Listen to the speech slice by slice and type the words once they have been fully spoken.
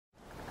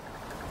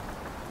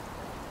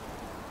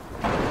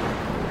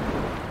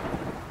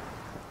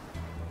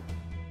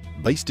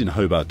Based in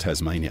Hobart,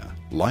 Tasmania,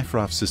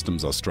 LifeRaft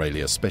Systems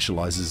Australia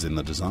specialises in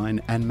the design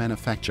and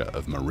manufacture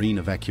of marine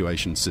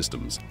evacuation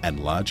systems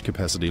and large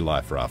capacity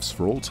life rafts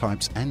for all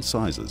types and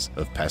sizes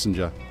of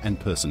passenger and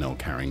personnel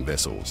carrying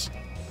vessels.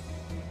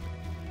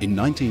 In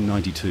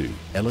 1992,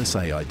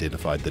 LSA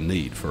identified the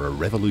need for a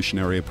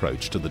revolutionary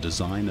approach to the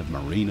design of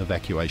marine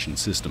evacuation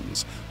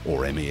systems,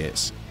 or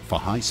MES, for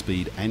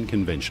high-speed and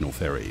conventional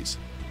ferries.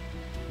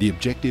 The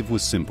objective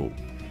was simple: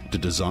 to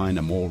design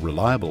a more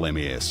reliable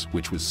MES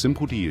which was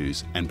simple to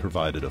use and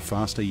provided a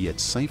faster yet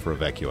safer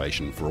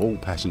evacuation for all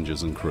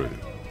passengers and crew.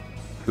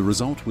 The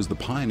result was the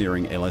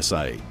pioneering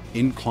LSA,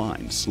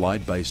 inclined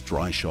slide-based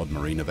dry shod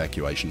marine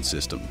evacuation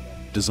system,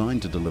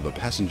 designed to deliver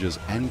passengers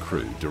and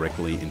crew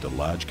directly into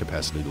large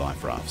capacity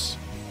life rafts.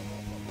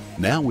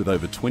 Now, with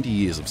over 20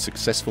 years of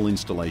successful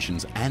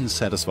installations and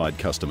satisfied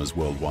customers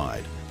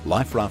worldwide,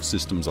 LifeRaft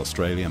Systems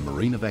Australia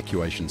Marine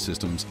Evacuation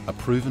Systems are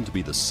proven to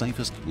be the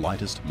safest,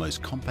 lightest,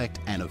 most compact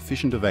and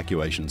efficient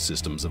evacuation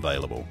systems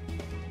available.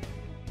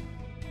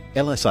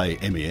 LSA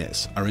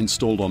MES are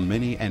installed on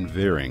many and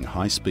varying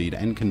high-speed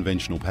and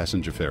conventional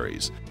passenger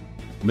ferries,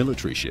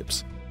 military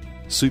ships,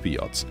 super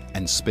yachts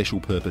and special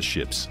purpose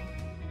ships.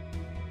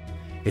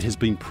 It has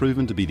been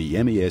proven to be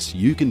the MES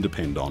you can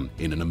depend on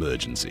in an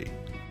emergency.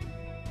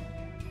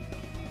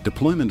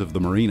 Deployment of the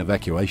marine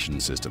evacuation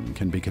system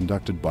can be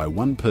conducted by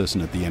one person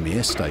at the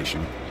MES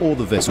station or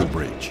the vessel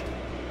bridge.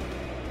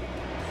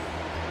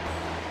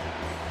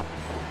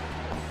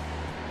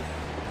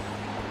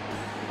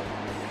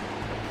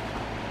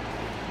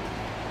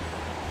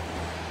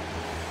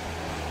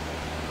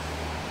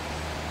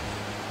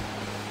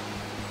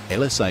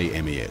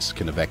 LSA MES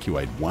can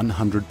evacuate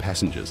 100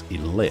 passengers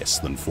in less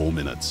than 4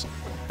 minutes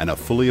and are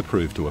fully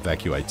approved to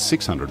evacuate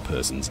 600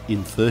 persons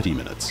in 30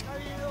 minutes.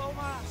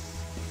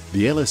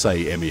 The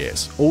LSA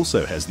MES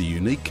also has the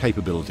unique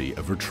capability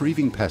of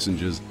retrieving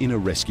passengers in a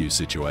rescue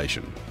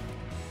situation.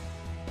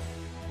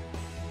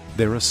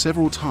 There are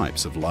several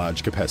types of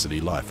large capacity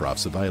life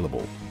rafts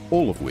available,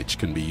 all of which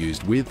can be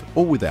used with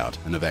or without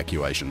an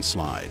evacuation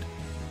slide.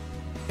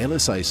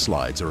 LSA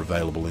slides are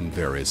available in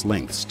various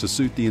lengths to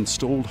suit the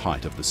installed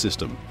height of the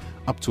system,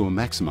 up to a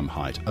maximum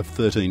height of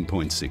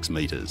 13.6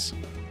 metres.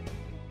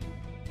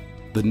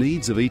 The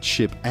needs of each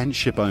ship and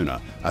ship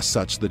owner are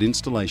such that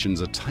installations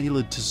are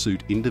tailored to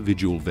suit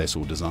individual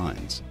vessel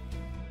designs.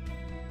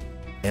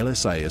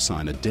 LSA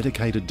assign a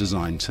dedicated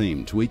design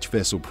team to each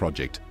vessel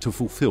project to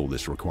fulfil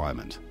this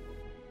requirement.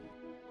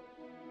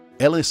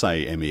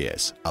 LSA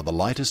MES are the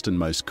lightest and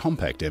most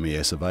compact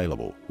MES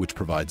available, which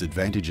provides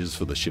advantages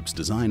for the ship's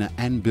designer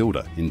and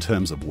builder in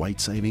terms of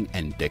weight saving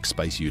and deck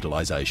space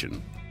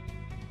utilisation.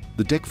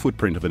 The deck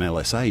footprint of an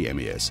LSA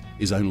MES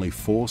is only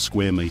 4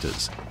 square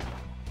metres.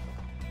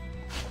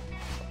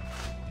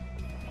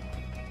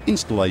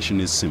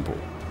 Installation is simple.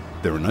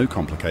 There are no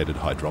complicated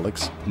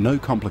hydraulics, no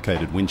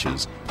complicated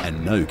winches,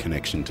 and no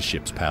connection to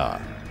ship's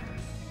power.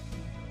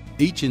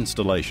 Each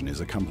installation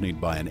is accompanied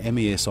by an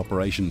MES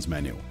operations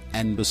manual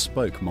and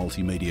bespoke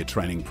multimedia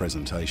training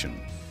presentation.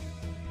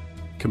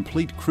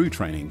 Complete crew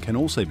training can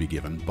also be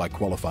given by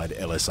qualified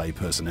LSA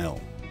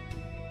personnel.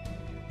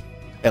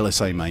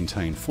 LSA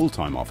maintain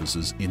full-time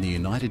offices in the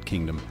United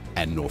Kingdom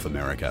and North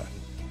America.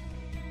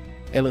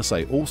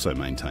 LSA also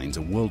maintains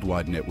a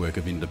worldwide network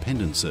of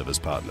independent service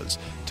partners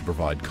to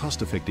provide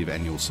cost-effective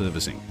annual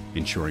servicing,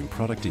 ensuring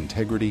product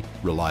integrity,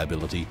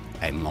 reliability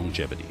and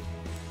longevity.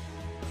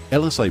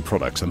 LSA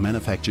products are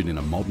manufactured in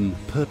a modern,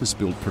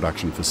 purpose-built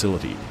production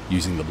facility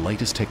using the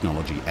latest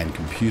technology and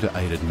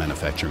computer-aided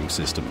manufacturing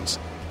systems.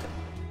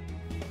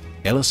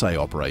 LSA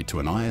operate to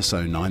an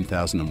ISO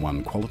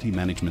 9001 quality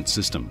management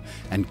system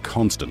and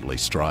constantly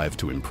strive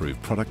to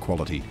improve product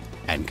quality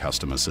and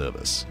customer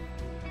service.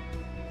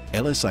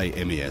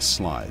 LSA MES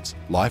slides,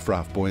 life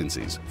raft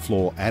buoyancies,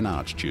 floor and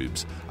arch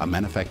tubes are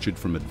manufactured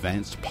from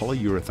advanced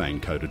polyurethane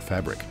coated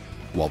fabric,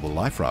 while the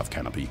life raft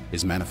canopy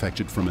is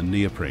manufactured from a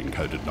neoprene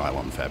coated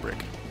nylon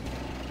fabric.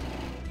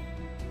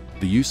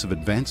 The use of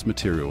advanced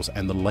materials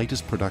and the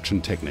latest production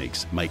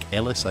techniques make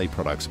LSA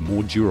products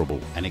more durable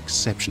and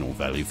exceptional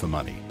value for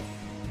money.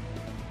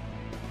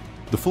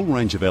 The full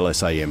range of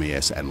LSA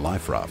MES and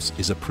life rafts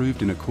is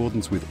approved in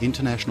accordance with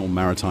international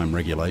maritime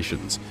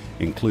regulations,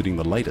 including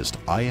the latest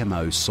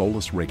IMO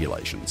SOLAS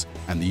regulations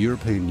and the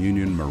European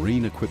Union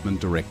Marine Equipment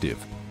Directive.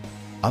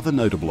 Other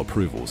notable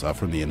approvals are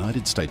from the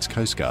United States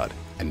Coast Guard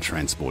and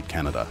Transport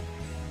Canada.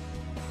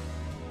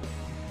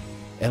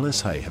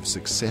 LSA have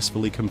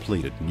successfully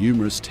completed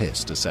numerous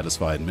tests to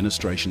satisfy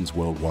administrations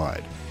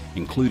worldwide,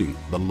 including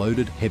the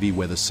Loaded Heavy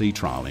Weather Sea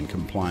Trial in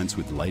compliance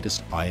with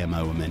latest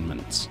IMO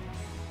amendments.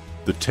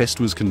 The test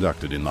was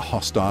conducted in the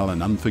hostile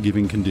and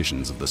unforgiving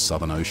conditions of the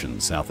Southern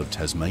Ocean south of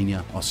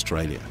Tasmania,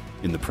 Australia,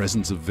 in the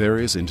presence of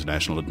various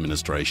international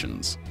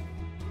administrations.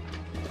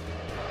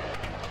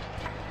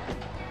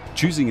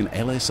 Choosing an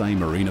LSA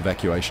marine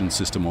evacuation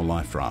system or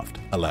life raft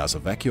allows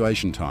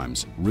evacuation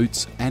times,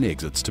 routes and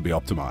exits to be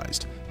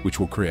optimised, which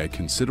will create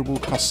considerable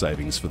cost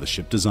savings for the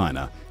ship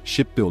designer,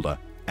 ship builder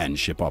and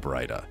ship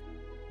operator.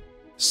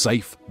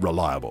 Safe,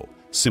 reliable,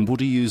 simple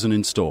to use and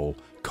install,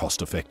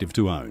 cost-effective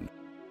to own.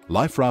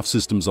 LifeRaft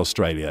Systems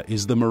Australia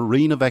is the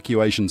marine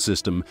evacuation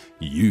system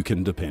you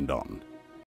can depend on.